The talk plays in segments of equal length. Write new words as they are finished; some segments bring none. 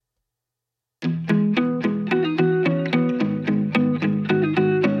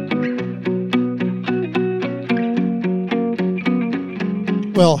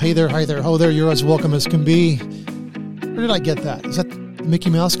Well, hey there, hi there, ho there, you're as welcome as can be. Where did I get that? Is that the Mickey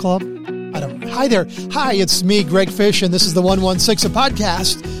Mouse Club? I don't know. Hi there. Hi, it's me, Greg Fish, and this is the 116, a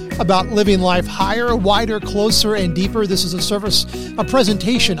podcast about living life higher, wider, closer, and deeper. This is a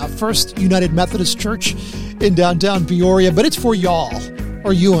presentation of First United Methodist Church in downtown Peoria, but it's for y'all,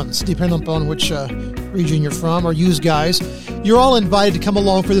 or youans, depending upon which region you're from, or yous guys. You're all invited to come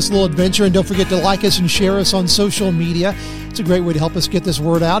along for this little adventure, and don't forget to like us and share us on social media. It's a great way to help us get this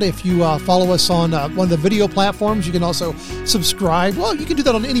word out. If you follow us on one of the video platforms, you can also subscribe. Well, you can do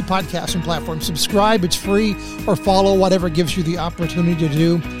that on any podcasting platform. Subscribe, it's free, or follow, whatever gives you the opportunity to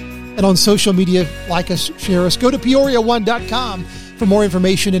do. And on social media, like us, share us. Go to peoria1.com for more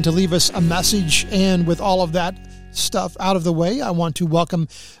information and to leave us a message. And with all of that stuff out of the way, I want to welcome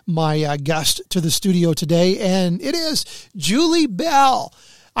my guest to the studio today, and it is Julie Bell.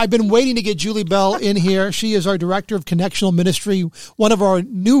 I've been waiting to get Julie Bell in here. She is our director of Connectional Ministry, one of our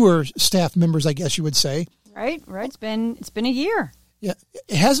newer staff members, I guess you would say. Right. It's been a year. Yeah,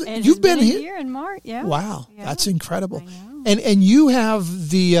 you've been here a year in March. Yeah. Wow, yeah. That's incredible. And you have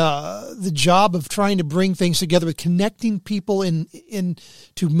the job of trying to bring things together with connecting people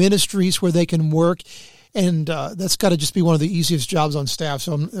into ministries where they can work. And that's got to just be one of the easiest jobs on staff.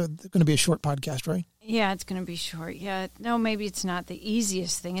 So it's going to be a short podcast, right? Yeah, it's going to be short. Yeah. No, maybe it's not the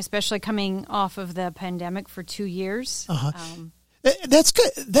easiest thing, especially coming off of the pandemic for 2 years. That's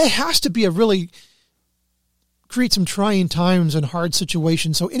good. That has to be create some trying times and hard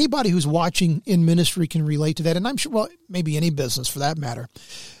situations. So anybody who's watching in ministry can relate to that. And I'm sure, well, maybe any business for that matter.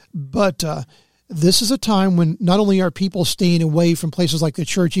 But this is a time when not only are people staying away from places like the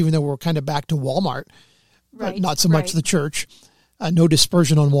church, even though we're kind of back to Walmart, but not so much the church. No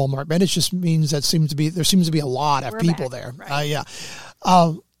dispersion on Walmart, man. It just means there seems to be a lot of people there. Right.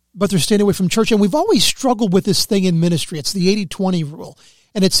 But they're staying away from church. And we've always struggled with this thing in ministry. It's the 80-20 rule.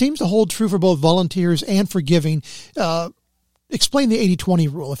 And it seems to hold true for both volunteers and for giving. Explain the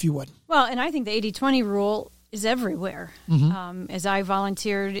 80-20 rule, if you would. Well, and I think the 80-20 rule is everywhere. Mm-hmm. As I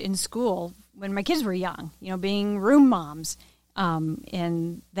volunteered in school when my kids were young, being room moms,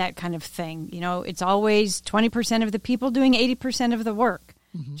 and that kind of thing. It's always 20% of the people doing 80% of the work.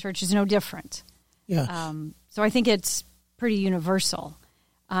 Mm-hmm. Church is no different. Yeah. So I think it's pretty universal.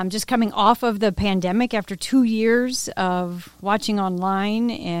 Just coming off of the pandemic after 2 years of watching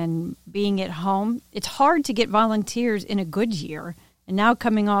online and being at home, it's hard to get volunteers in a good year. And now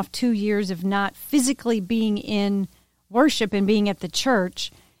coming off 2 years of not physically being in worship and being at the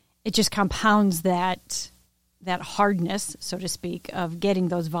church, it just compounds that hardness, so to speak, of getting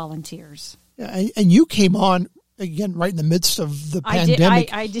those volunteers. Yeah, and you came on, again, right in the midst of the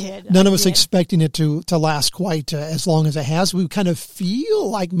pandemic. I did. None of us expecting it to last quite as long as it has. We kind of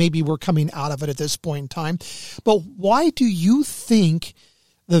feel like maybe we're coming out of it at this point in time. But why do you think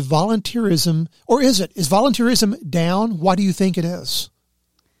the volunteerism, or is volunteerism down? Why do you think it is?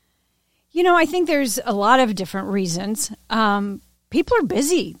 I think there's a lot of different reasons. People are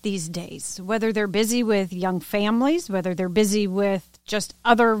busy these days, whether they're busy with young families, whether they're busy with just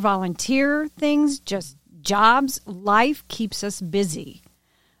other volunteer things, just jobs. Life keeps us busy.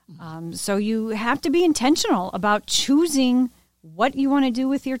 So you have to be intentional about choosing what you want to do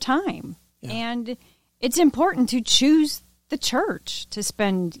with your time. Yeah. And it's important to choose the church to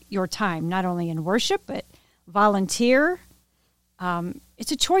spend your time, not only in worship, but volunteer.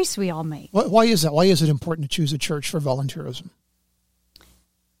 It's a choice we all make. Why is that? Why is it important to choose a church for volunteerism?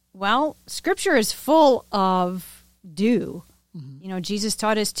 Well, Scripture is full of do. Mm-hmm. Jesus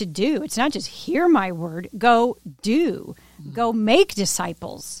taught us to do. It's not just hear my word. Go do. Mm-hmm. Go make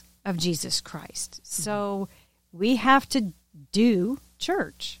disciples of Jesus Christ. Mm-hmm. So we have to do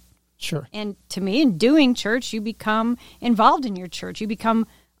church. Sure. And to me, in doing church, you become involved in your church. You become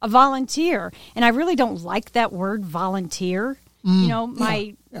a volunteer. And I really don't like that word volunteer.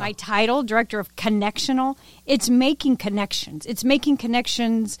 My title, Director of Connectional, it's making connections. It's making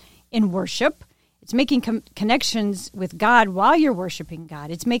connections in worship. It's making connections with God while you're worshiping God.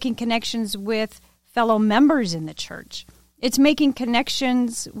 It's making connections with fellow members in the church. It's making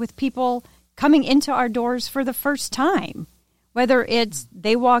connections with people coming into our doors for the first time. Whether it's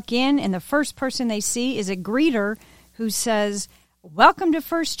they walk in and the first person they see is a greeter who says, "Welcome to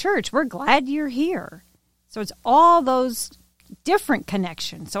First Church. We're glad you're here." So it's all those different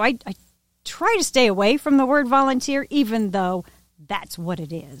connections. So I try to stay away from the word volunteer, even though that's what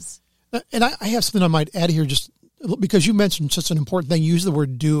it is. And I have something I might add here, just because you mentioned such an important thing. You use the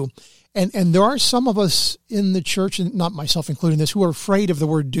word do. And there are some of us in the church, and not myself including this, who are afraid of the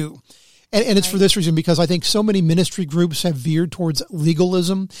word do. And it's for this reason, because I think so many ministry groups have veered towards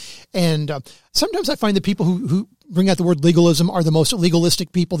legalism. And sometimes I find that people who bring out the word legalism are the most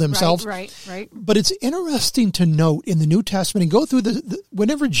legalistic people themselves. Right. But it's interesting to note in the New Testament and go through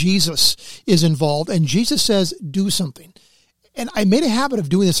whenever Jesus is involved and Jesus says, do something. And I made a habit of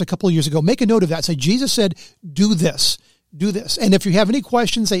doing this a couple of years ago. Make a note of that. Say, Jesus said, do this. Do this. And if you have any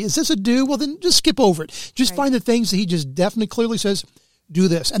questions, say, is this a do? Well, then just skip over it. Just find the things that he just definitely clearly says, do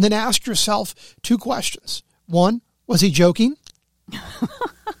this. And then ask yourself 2 questions. 1, was he joking?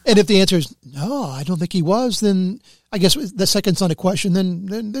 And if the answer is no, I don't think he was, then I guess the second's not a question,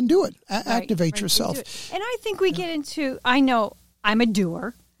 then do it. Activate yourself. And I think we get into, I know I'm a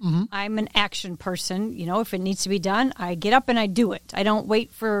doer. Mm-hmm. I'm an action person. If it needs to be done, I get up and I do it. I don't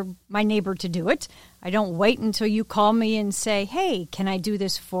wait for my neighbor to do it. I don't wait until you call me and say, hey, can I do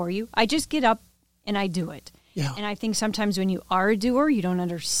this for you? I just get up and I do it. Yeah. And I think sometimes when you are a doer, you don't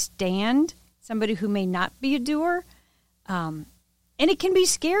understand somebody who may not be a doer. And it can be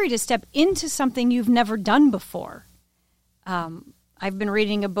scary to step into something you've never done before. I've been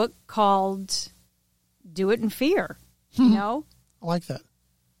reading a book called Do It in Fear, I like that.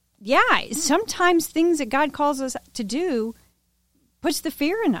 Yeah, sometimes things that God calls us to do puts the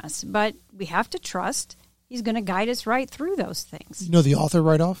fear in us, but we have to trust He's going to guide us right through those things. You know the author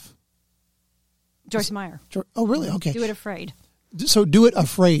right off? Joyce Meyer. Oh, really? Okay. Do It Afraid. So Do It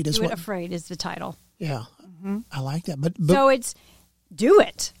Afraid is Do It Afraid is the title. Yeah, I like that. But so it's do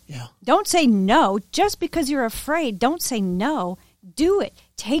it. Yeah. Don't say no. Just because you're afraid, don't say no. Do it.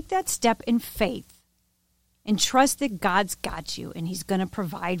 Take that step in faith and trust that God's got you and He's going to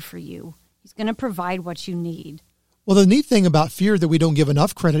provide for you. He's going to provide what you need. Well, the neat thing about fear that we don't give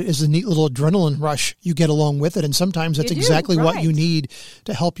enough credit is the neat little adrenaline rush you get along with it. And sometimes that's exactly what you need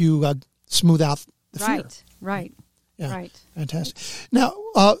to help you smooth out the fear. Right. Yeah. Right. Fantastic. Now,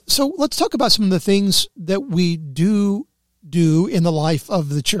 so let's talk about some of the things that we do in the life of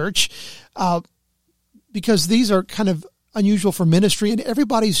the church, because these are kind of unusual for ministry, and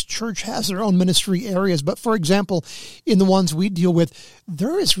everybody's church has their own ministry areas. But for example, in the ones we deal with,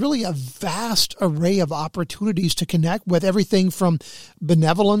 there is really a vast array of opportunities to connect with, everything from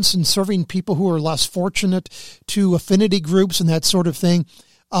benevolence and serving people who are less fortunate to affinity groups and that sort of thing.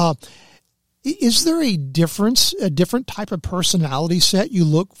 Is there a different type of personality set you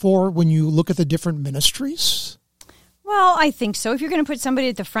look for when you look at the different ministries? Well, I think so. If you're going to put somebody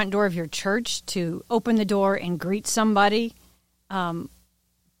at the front door of your church to open the door and greet somebody, I,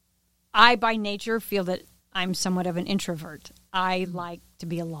 by nature, feel that I'm somewhat of an introvert. I like to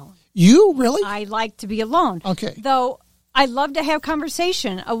be alone. You really? I like to be alone. Okay. Though I love to have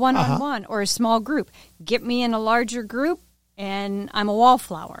conversation, a one-on-one or a small group. Get me in a larger group, and I'm a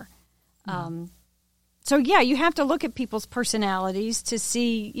wallflower. So, yeah, you have to look at people's personalities to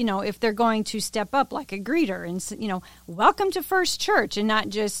see, if they're going to step up like a greeter and, welcome to First Church, and not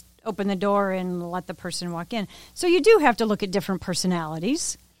just open the door and let the person walk in. So you do have to look at different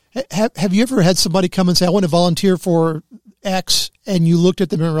personalities. Have you ever had somebody come and say, I want to volunteer for X, and you looked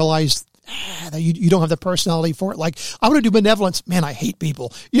at them and realized that you don't have the personality for it? Like, I want to do benevolence. Man, I hate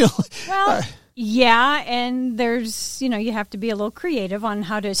people. Well, yeah, and there's, you have to be a little creative on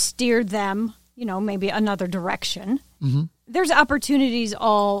how to steer them, maybe another direction. Mm-hmm. There's opportunities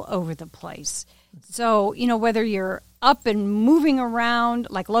all over the place. So, whether you're up and moving around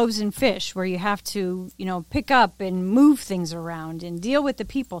like loaves and fish, where you have to, pick up and move things around and deal with the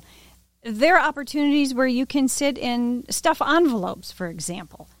people, there are opportunities where you can sit and stuff envelopes, for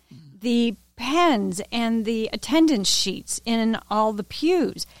example. Mm-hmm. The pens and the attendance sheets in all the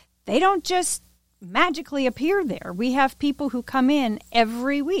pews, they don't just magically appear there. We have people who come in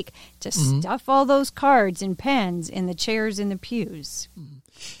every week to stuff all those cards and pens in the chairs in the pews.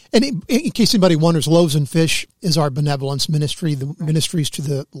 And in case anybody wonders, Loaves and Fish is our benevolence ministry, the ministries to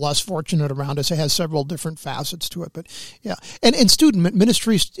the less fortunate around us. It has several different facets to it, but yeah. And student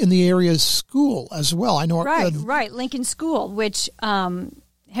ministries in the area's school as well. I know. Right. Lincoln School, which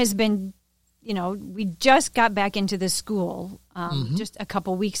has been, we just got back into the school just a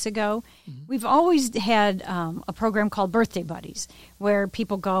couple weeks ago. Mm-hmm. We've always had a program called Birthday Buddies, where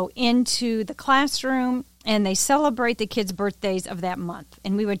people go into the classroom and they celebrate the kids' birthdays of that month.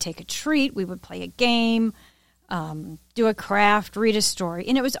 And we would take a treat, we would play a game, do a craft, read a story.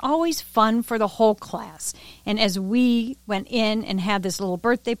 And it was always fun for the whole class. And as we went in and had this little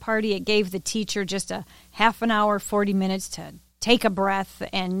birthday party, it gave the teacher just a half an hour, 40 minutes to take a breath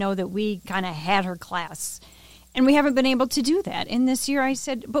and know that we kind of had her class. And we haven't been able to do that. And this year I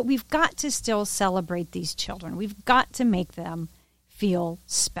said, but we've got to still celebrate these children. We've got to make them feel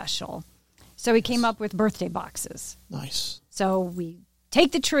special. So we came up with birthday boxes. Nice. So we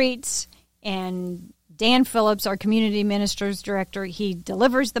take the treats And Dan Phillips, our community ministers director, he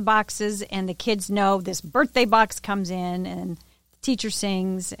delivers the boxes, and the kids know this birthday box comes in, and the teacher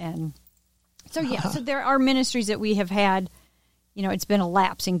sings. And so, so there are ministries that we have had, it's been a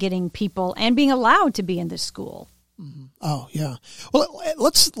lapse in getting people and being allowed to be in this school. Mm-hmm. Oh, yeah. Well,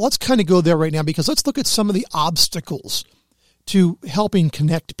 let's kind of go there right now, because let's look at some of the obstacles to helping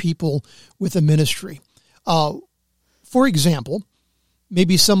connect people with a ministry. For example,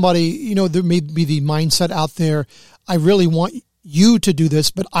 maybe somebody, there may be the mindset out there, I really want you to do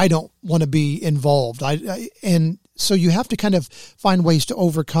this, but I don't want to be involved. And so you have to kind of find ways to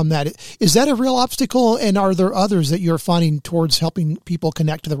overcome that. Is that a real obstacle? And are there others that you're finding towards helping people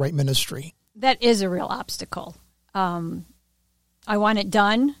connect to the right ministry? That is a real obstacle. I want it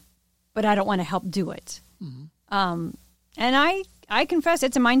done, but I don't want to help do it. Mm-hmm. And I confess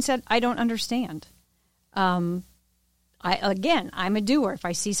it's a mindset I don't understand. I'm a doer. If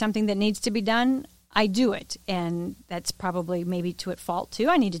I see something that needs to be done, I do it. And that's probably maybe to at fault too.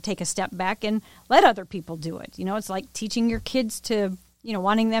 I need to take a step back and let other people do it. It's like teaching your kids to,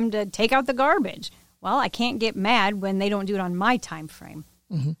 wanting them to take out the garbage. Well, I can't get mad when they don't do it on my time frame.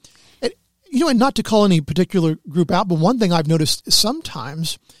 Mm-hmm. And not to call any particular group out, but one thing I've noticed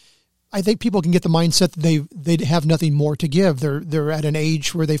sometimes, I think people can get the mindset that they have nothing more to give. They're at an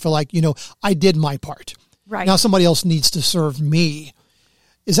age where they feel like, I did my part. Right. Now somebody else needs to serve me.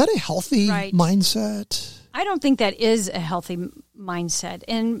 Is that a healthy mindset? I don't think that is a healthy mindset.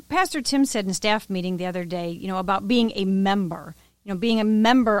 And Pastor Tim said in staff meeting the other day, about being a member, being a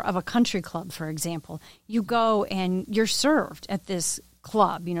member of a country club, for example. You go and you're served at this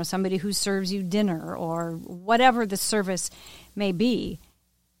club, somebody who serves you dinner or whatever the service may be.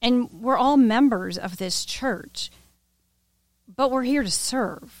 And we're all members of this church, but we're here to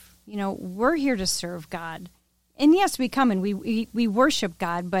serve. We're here to serve God. And yes, we come and we worship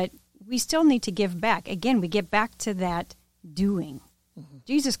God, but we still need to give back. Again, we get back to that doing. Mm-hmm.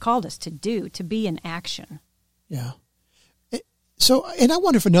 Jesus called us to do, to be in action. Yeah. So, and I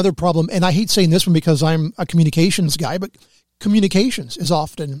wonder if another problem, and I hate saying this one because I'm a communications guy, but communications is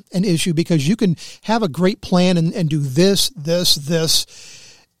often an issue, because you can have a great plan and do this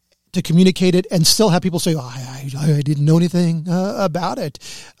to communicate it and still have people say, I didn't know anything about it.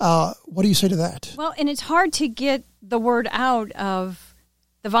 What do you say to that? Well, and it's hard to get the word out of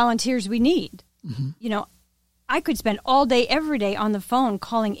the volunteers we need. Mm-hmm. I could spend all day, every day on the phone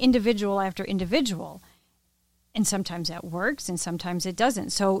calling individual after individual. And sometimes that works and sometimes it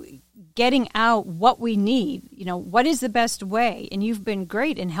doesn't. So getting out what we need, what is the best way? And you've been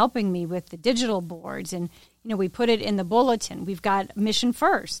great in helping me with the digital boards. And, we put it in the bulletin. We've got Mission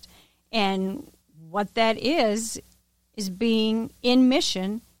First. And what that is being in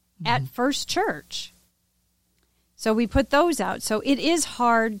mission at First Church. So we put those out. So it is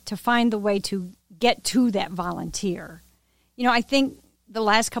hard to find the way to get to that volunteer. I think the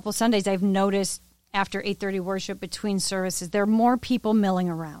last couple Sundays I've noticed after 8:30 worship between services, there are more people milling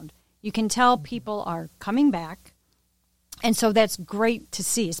around. You can tell people are coming back. And so that's great to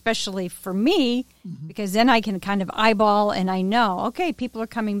see, especially for me, because then I can kind of eyeball and I know, okay, people are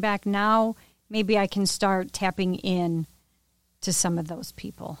coming back now. Maybe I can start tapping in to some of those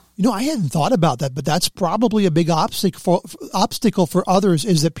people. I hadn't thought about that, but that's probably a big obstacle for others,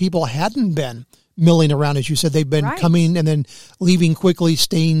 is that people hadn't been milling around. As you said, they've been coming and then leaving quickly,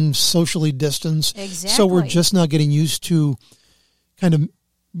 staying socially distanced. Exactly. So we're just not getting used to kind of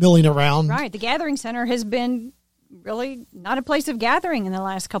milling around. Right. The Gathering Center has been really not a place of gathering in the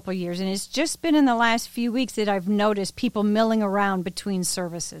last couple of years. And it's just been in the last few weeks that I've noticed people milling around between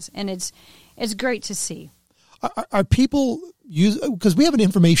services. And it's great to see. Are people because we have an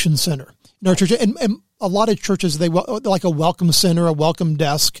information center in our church, and a lot of churches, they like a welcome center, a welcome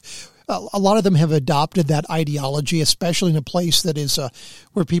desk. A lot of them have adopted that ideology, especially in a place that is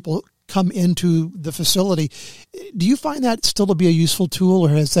where people come into the facility. Do you find that still to be a useful tool, or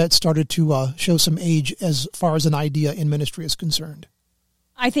has that started to show some age as far as an idea in ministry is concerned?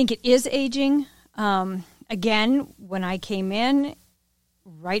 I think it is aging. Again, when I came in,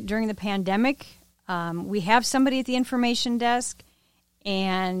 right during the pandemic, we have somebody at the information desk,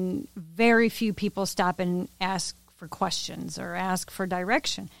 and very few people stop and ask for questions or ask for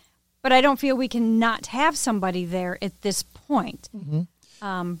direction. But I don't feel we can not have somebody there at this point.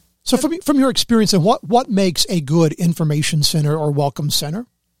 Mm-hmm. So from your experience, and what makes a good information center or welcome center?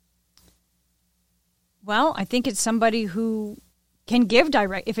 Well, I think it's somebody who can give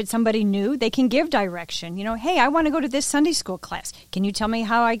if it's somebody new, they can give direction. Hey, I want to go to this Sunday school class. Can you tell me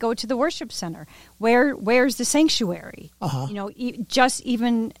how I go to the worship center? Where's the sanctuary? Uh-huh. Just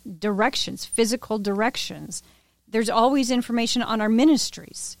even directions, physical directions. There's always information on our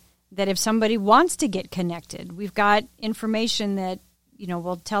ministries. that if somebody wants to get connected, we've got information that,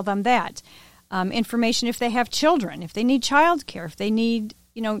 will tell them that. Information if they have children, if they need childcare, if they need,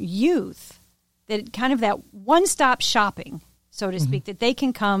 youth, that kind of that one-stop shopping, so to speak, that they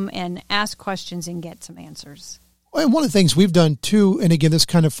can come and ask questions and get some answers. And one of the things we've done too, and again, this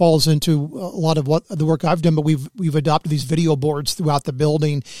kind of falls into a lot of what the work I've done, but we've adopted these video boards throughout the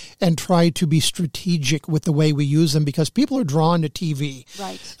building and tried to be strategic with the way we use them because people are drawn to TV.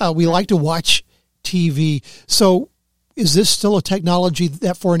 Right. We like to watch TV. So is this still a technology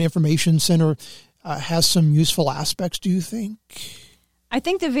that for an information center has some useful aspects, do you think? I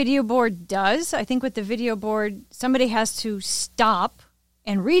think the video board does. I think with the video board, somebody has to stop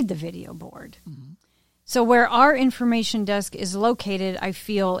and read the video board. Mm-hmm. So where our information desk is located, I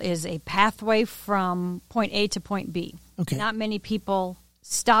feel, is a pathway from point A to point B. Okay. Not many people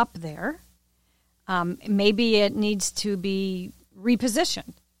stop there. Maybe it needs to be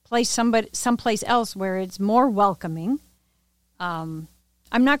repositioned, place someplace else where it's more welcoming. I'm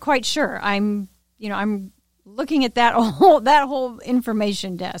not quite sure. I'm looking at that whole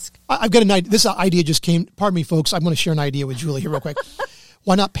information desk. I've got an idea. This idea just came. Pardon me, folks. I'm going to share an idea with Julie here real quick.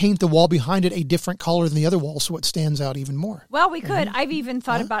 Why not paint the wall behind it a different color than the other wall so it stands out even more? Well, we could. Mm-hmm. I've even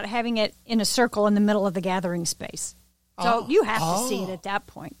thought about having it in a circle in the middle of the gathering space. So you have to see it at that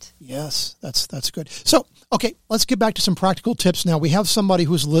point. Yes, that's good. So, okay, let's get back to some practical tips now. We have somebody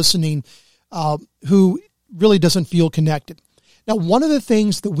who's listening who really doesn't feel connected. Now, one of the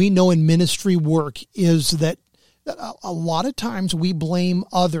things that we know in ministry work is that a lot of times we blame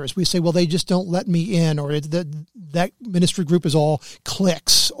others. We say, well, they just don't let me in, or that ministry group is all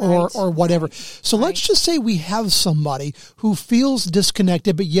cliques or whatever. So let's just say we have somebody who feels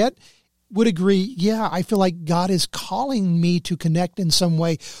disconnected, but yet would agree, yeah, I feel like God is calling me to connect in some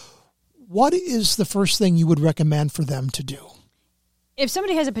way. What is the first thing you would recommend for them to do? If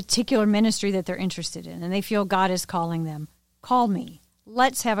somebody has a particular ministry that they're interested in and they feel God is calling them, call me.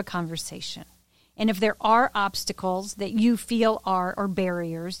 Let's have a conversation. And if there are obstacles that you feel or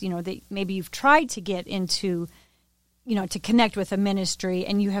barriers, that maybe you've tried to get into, to connect with a ministry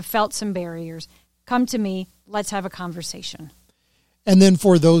and you have felt some barriers, come to me. Let's have a conversation. And then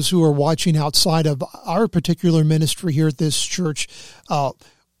for those who are watching outside of our particular ministry here at this church,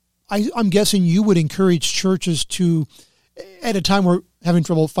 I'm guessing you would encourage churches to, at a time we're having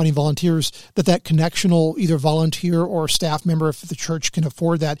trouble finding volunteers, that connectional either volunteer or staff member, if the church can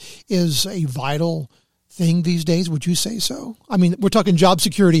afford that, is a vital thing these days. Would you say so? I mean, we're talking job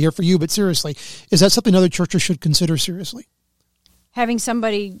security here for you, but seriously, is that something other churches should consider seriously? Having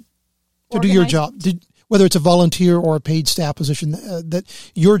somebody to do your job, whether it's a volunteer or a paid staff position,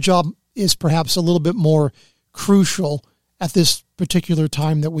 that your job is perhaps a little bit more crucial at this particular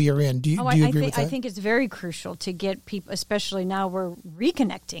time that we are in. Do you agree with that? I think it's very crucial to get people, especially now we're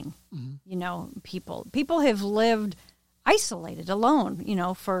reconnecting, people. People have lived isolated, alone,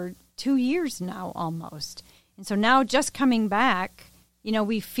 for 2 years now almost. And so now just coming back,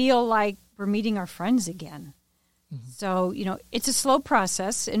 we feel like we're meeting our friends again. Mm-hmm. So, it's a slow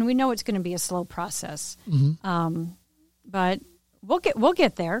process, and we know it's going to be a slow process. Mm-hmm. But we'll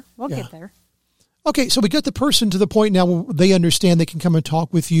get there. We'll get there. Okay, so we get the person to the point now where they understand they can come and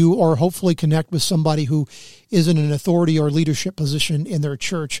talk with you or hopefully connect with somebody who is in an authority or leadership position in their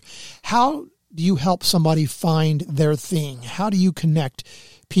church. How do you help somebody find their thing? How do you connect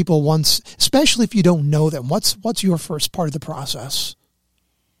people once, especially if you don't know them? What's your first part of the process?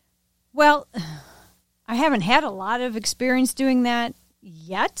 Well, I haven't had a lot of experience doing that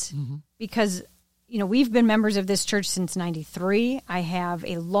yet because we've been members of this church since 93. I have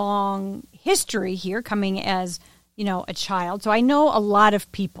a long history here coming as, a child. So I know a lot of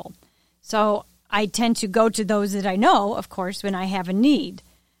people. So I tend to go to those that I know, of course, when I have a need.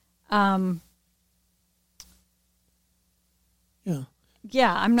 I'm not.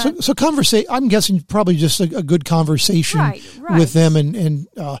 So I'm guessing probably just a good conversation with them. And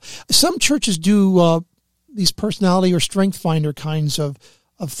some churches do these personality or strength finder kinds of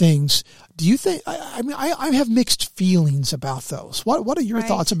things. Do you think? I have mixed feelings about those. What are your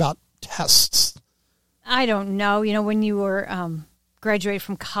thoughts about tests? I don't know. When you were graduated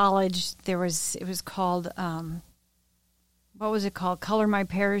from college, it was called what was it called? Color My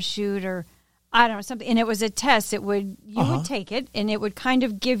Parachute, or I don't know, something. And it was a test. You would take it, and it would kind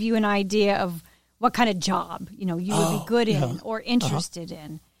of give you an idea of what kind of job you would be good in or interested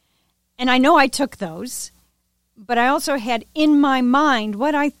in. And I know I took those. But I also had in my mind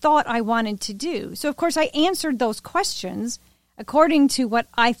what I thought I wanted to do. So, of course, I answered those questions according to what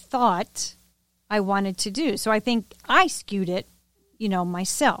I thought I wanted to do. So I think I skewed it,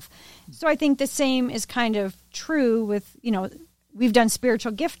 myself. So I think the same is kind of true with, we've done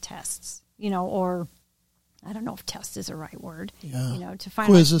spiritual gift tests, or I don't know if test is the right word, to find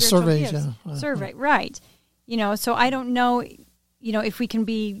quizzes, spiritual surveys, gifts. Survey, right. So I don't know, if we can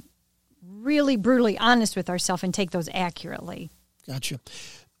be really brutally honest with ourselves and take those accurately. Gotcha.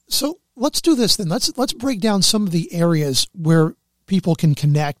 So let's do this then. Let's break down some of the areas where people can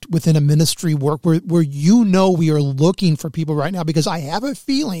connect within a ministry work where we are looking for people right now, because I have a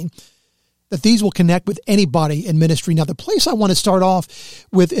feeling that these will connect with anybody in ministry. Now, the place I want to start off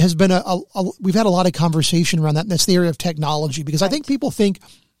with has been we've had a lot of conversation around that, and that's the area of technology, because I think people think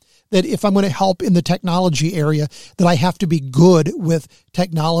that if I'm going to help in the technology area, that I have to be good with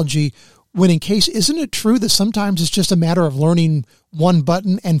technology, when in case, isn't it true that sometimes it's just a matter of learning one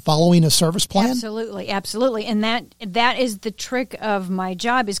button and following a service plan? Absolutely, absolutely. And that is the trick of my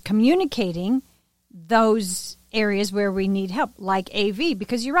job, is communicating those areas where we need help, like AV.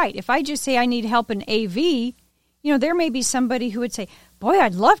 Because you're right, if I just say I need help in AV, there may be somebody who would say, boy,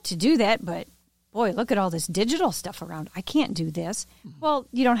 I'd love to do that, but boy, look at all this digital stuff around. I can't do this. Well,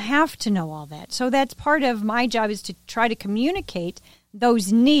 you don't have to know all that. So that's part of my job, is to try to communicate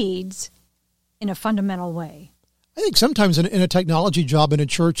those needs in a fundamental way. I think sometimes in a technology job in a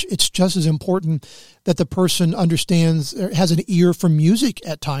church, it's just as important that the person understands, or has an ear for music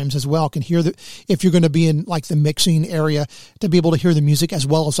at times as well, can hear if you're going to be in like the mixing area, to be able to hear the music as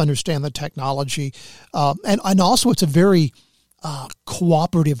well as understand the technology. And also it's a very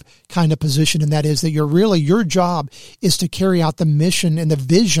cooperative kind of position, and that is that your job is to carry out the mission and the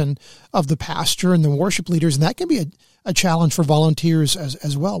vision of the pastor and the worship leaders, and that can be a challenge for volunteers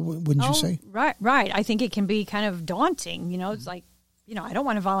as well, wouldn't you say? Right. I think it can be kind of daunting. It's like, I don't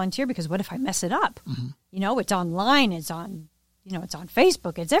want to volunteer because what if I mess it up? Mm-hmm. It's online, it's on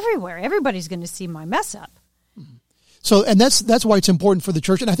Facebook, it's everywhere. Everybody's going to see my mess up. Mm-hmm. So, and that's why it's important for the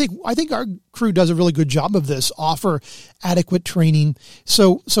church. And I think our crew does a really good job of this, offer adequate training.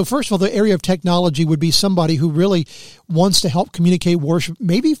 So first of all, the area of technology would be somebody who really wants to help communicate worship.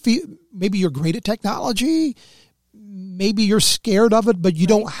 Maybe you're great at technology. Maybe you're scared of it, but you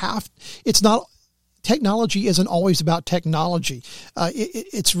don't have, technology isn't always about technology.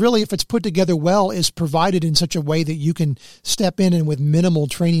 It's really, if it's put together well, is provided in such a way that you can step in and with minimal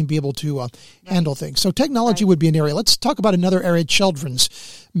training be able to handle things. So technology would be an area. Let's talk about another area,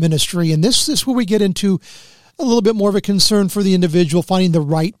 children's ministry. And this is where we get into a little bit more of a concern for the individual, finding the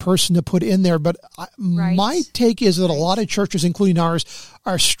right person to put in there. But my take is that a lot of churches, including ours,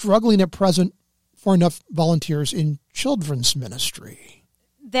 are struggling at present for enough volunteers in children's ministry.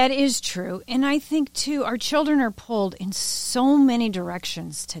 That is true. And I think, too, our children are pulled in so many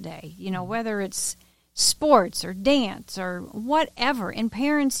directions today, whether it's sports or dance or whatever. And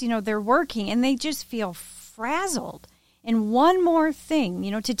parents, they're working and they just feel frazzled. And one more thing,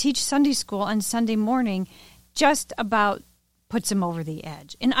 to teach Sunday school on Sunday morning just about puts them over the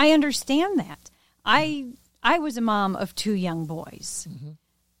edge. And I understand that. I was a mom of 2 young boys. Mm-hmm.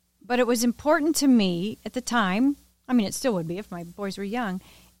 But it was important to me at the time, I mean, it still would be if my boys were young,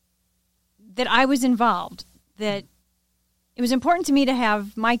 that I was involved, that it was important to me to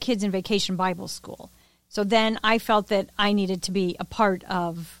have my kids in Vacation Bible School. So then I felt that I needed to be a part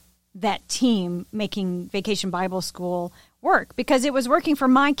of that team making Vacation Bible School work, because it was working for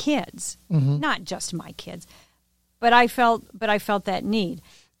my kids, not just my kids. But I felt that need.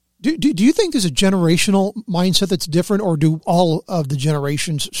 Do you think there's a generational mindset that's different, or do all of the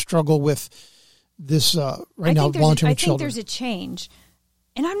generations struggle with this now, volunteering children? I think there's a change.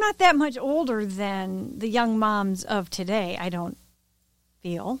 And I'm not that much older than the young moms of today. I don't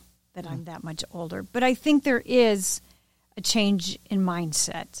feel that I'm that much older. But I think there is a change in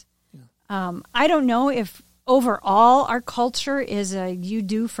mindset. Yeah. I don't know if overall our culture is a you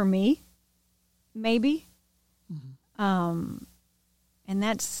do for me, maybe. Mm-hmm. And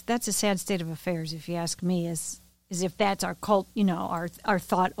that's a sad state of affairs, if you ask me, is if that's our our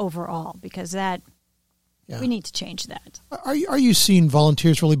thought overall, because we need to change that. Are you seeing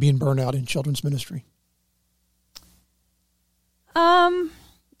volunteers really being burned out in children's ministry? I've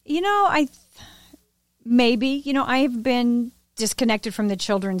been disconnected from the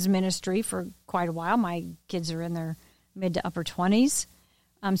children's ministry for quite a while. My kids are in their mid to upper 20s,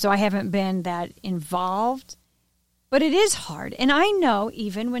 so I haven't been that involved. But it is hard. And I know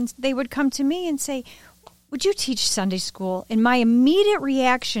even when they would come to me and say, would you teach Sunday school? And my immediate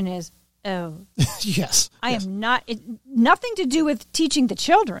reaction is, oh. Yes. I am not, nothing to do with teaching the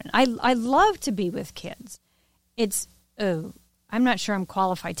children. I love to be with kids. It's, I'm not sure I'm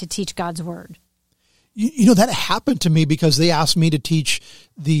qualified to teach God's word. That happened to me because they asked me to teach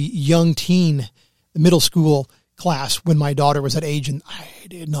the young teen, the middle school class when my daughter was that age, and I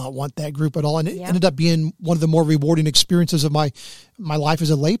did not want that group at all. And it ended up being one of the more rewarding experiences of my life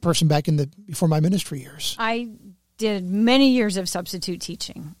as a layperson back before my ministry years. I did many years of substitute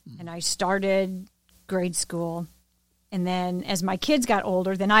teaching, and I started grade school. And then as my kids got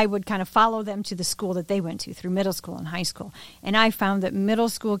older, then I would kind of follow them to the school that they went to through middle school and high school. And I found that middle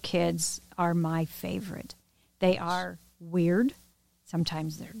school kids are my favorite. They are weird.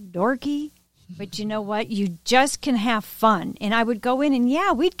 Sometimes they're dorky. But you know what? You just can have fun. And I would go in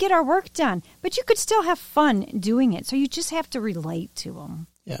and, we'd get our work done. But you could still have fun doing it. So you just have to relate to them.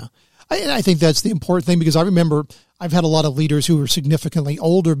 Yeah. I think that's the important thing, because I remember I've had a lot of leaders who are significantly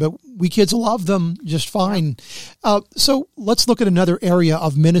older, but we kids love them just fine. So let's look at another area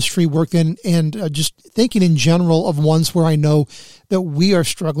of ministry work then, and just thinking in general of ones where I know that we are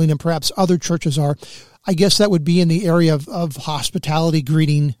struggling and perhaps other churches are. I guess that would be in the area of hospitality,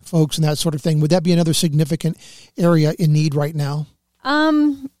 greeting folks and that sort of thing. Would that be another significant area in need right now?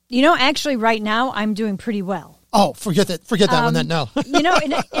 Actually right now I'm doing pretty well. Oh, forget that one then, no.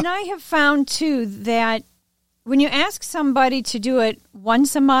 And I have found too that when you ask somebody to do it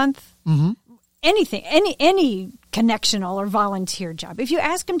once a month, anything, any connectional or volunteer job, if you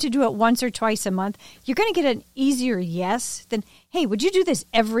ask them to do it once or twice a month, you're going to get an easier yes than, hey, would you do this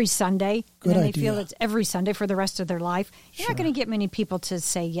every Sunday? Good and then idea. they feel it's every Sunday for the rest of their life. You're not going to get many people to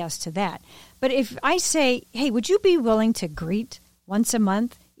say yes to that. But if I say, hey, would you be willing to greet once a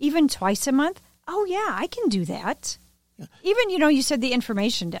month, even twice a month? Oh, yeah, I can do that. Yeah. Even, you said the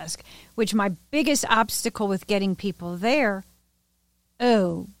information desk, which my biggest obstacle with getting people there,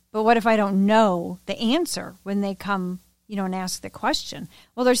 but what if I don't know the answer when they come, and ask the question?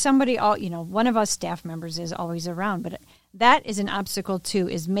 Well, there's somebody, one of us staff members is always around, but that is an obstacle too,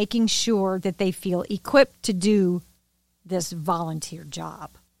 is making sure that they feel equipped to do this volunteer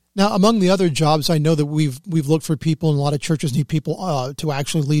job. Now, among the other jobs, I know that we've looked for people, and a lot of churches need people to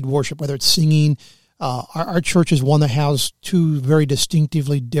actually lead worship, whether it's singing. Our church is one that has two very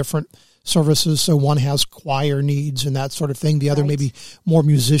distinctively different services. So one has choir needs and that sort of thing. The other maybe more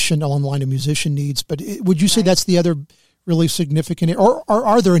along the line of musician needs. But would you say that's the other really significant, or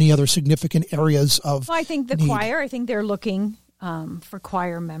are there any other significant areas of Well, I think the need? Choir, I think they're looking for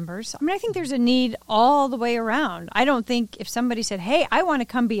choir members. I mean, I think there's a need all the way around. I don't think if somebody said, hey, I want to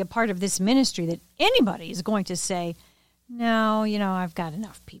come be a part of this ministry, that anybody is going to say, no, I've got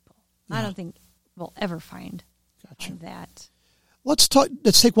enough people. Yeah. I don't think we'll ever find that. Let's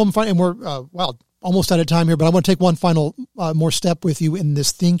take one final, and we're, almost out of time here, but I want to take one final more step with you in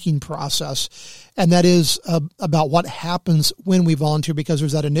this thinking process, and that is about what happens when we volunteer, because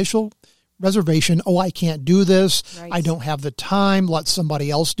there's that initial reservation. Oh, I can't do this. Right. I don't have the time. Let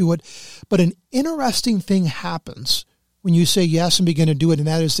somebody else do it. But an interesting thing happens when you say yes and begin to do it. And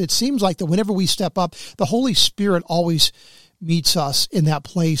that is, it seems like that whenever we step up, the Holy Spirit always meets us in that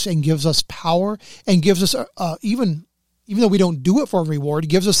place and gives us power and gives us even though we don't do it for a reward,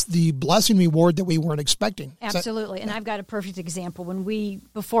 gives us the blessing reward that we weren't expecting. Absolutely. And I've got a perfect example.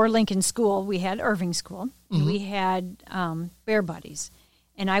 Before Lincoln School, we had Irving School. And we had Bear Buddies.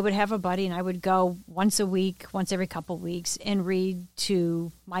 And I would have a buddy, and I would go once a week, once every couple weeks, and read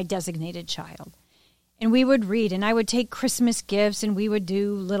to my designated child. And we would read, and I would take Christmas gifts, and we would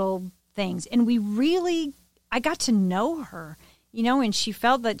do little things. And I got to know her, and she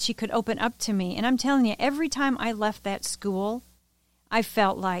felt that she could open up to me. And I'm telling you, every time I left that school, I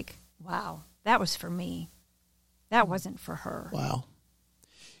felt like, wow, that was for me. That wasn't for her. Wow.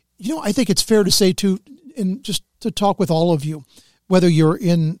 I think it's fair to say, too, and just to talk with all of you, whether you're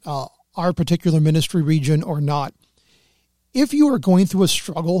in our particular ministry region or not, if you are going through a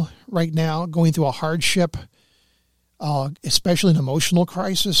struggle right now, going through a hardship, especially an emotional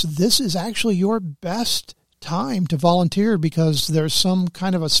crisis, this is actually your best time to volunteer, because there's some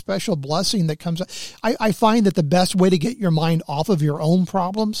kind of a special blessing that comes. I find that the best way to get your mind off of your own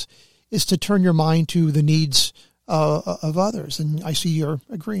problems is to turn your mind to the needs of others. And I see you're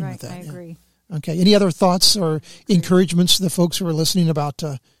agreeing with that. I agree. Okay. Any other thoughts or encouragements to the folks who are listening about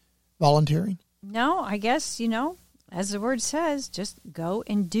volunteering? No, I guess, as the word says, just go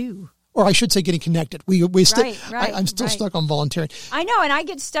and do. Or I should say getting connected. Right. I'm still stuck on volunteering. I know, and I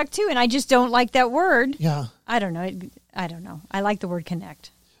get stuck too, and I just don't like that word. Yeah. I don't know. I like the word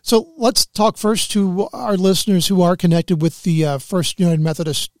connect. So let's talk first to our listeners who are connected with the First United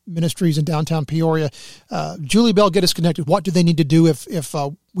Methodist Ministries in downtown Peoria. Julie Bell, get us connected. What do they need to do if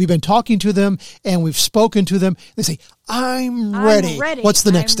we've been talking to them and we've spoken to them? They say, I'm ready. What's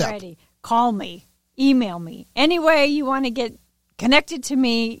the next step? Ready. Call me. Email me. Any way you want to get connected to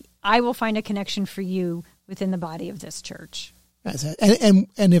me, I will find a connection for you within the body of this church.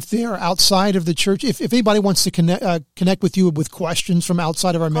 And if they're outside of the church, if anybody wants to connect with you with questions from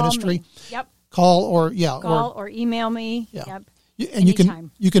outside of our ministry, me. Yep. Call or email me. Yeah. Yep. And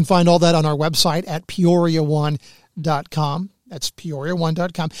you can find all that on our website at peoria1.com. That's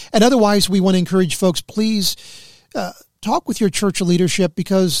peoria1.com. And otherwise, we want to encourage folks, please talk with your church leadership,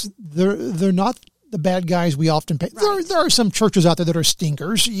 because they're not the bad guys we often pay. Right. There are some churches out there that are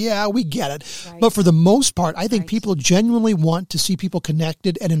stinkers. Yeah, we get it. Right. But for the most part, I think people genuinely want to see people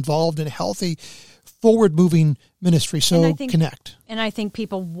connected and involved in healthy, forward-moving ministry. So connect. And I think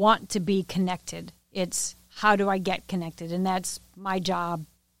people want to be connected. It's how do I get connected? And that's my job,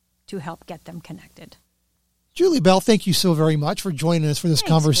 to help get them connected. Julie Bell, thank you so very much for joining us for this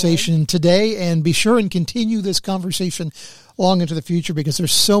conversation today. And be sure and continue this conversation long into the future, because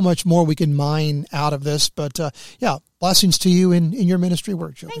there's so much more we can mine out of this. But blessings to you in your ministry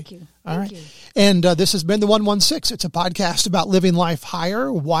work, Julie. Thank you. All right. And this has been The 116. It's a podcast about living life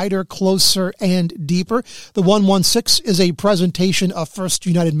higher, wider, closer, and deeper. The 116 is a presentation of First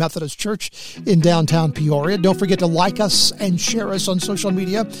United Methodist Church in downtown Peoria. Don't forget to like us and share us on social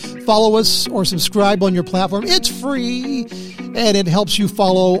media. Follow us or subscribe on your platform. It's free, and it helps you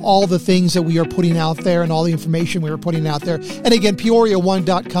follow all the things that we are putting out there and all the information we are putting out there. And again,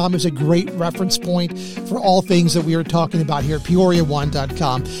 peoria1.com is a great reference point for all things that we are talking about here,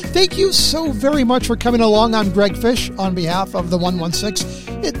 peoria1.com. Thank you so very much for coming along. I'm Greg Fish on behalf of the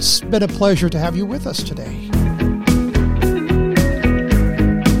 116. It's been a pleasure to have you with us today.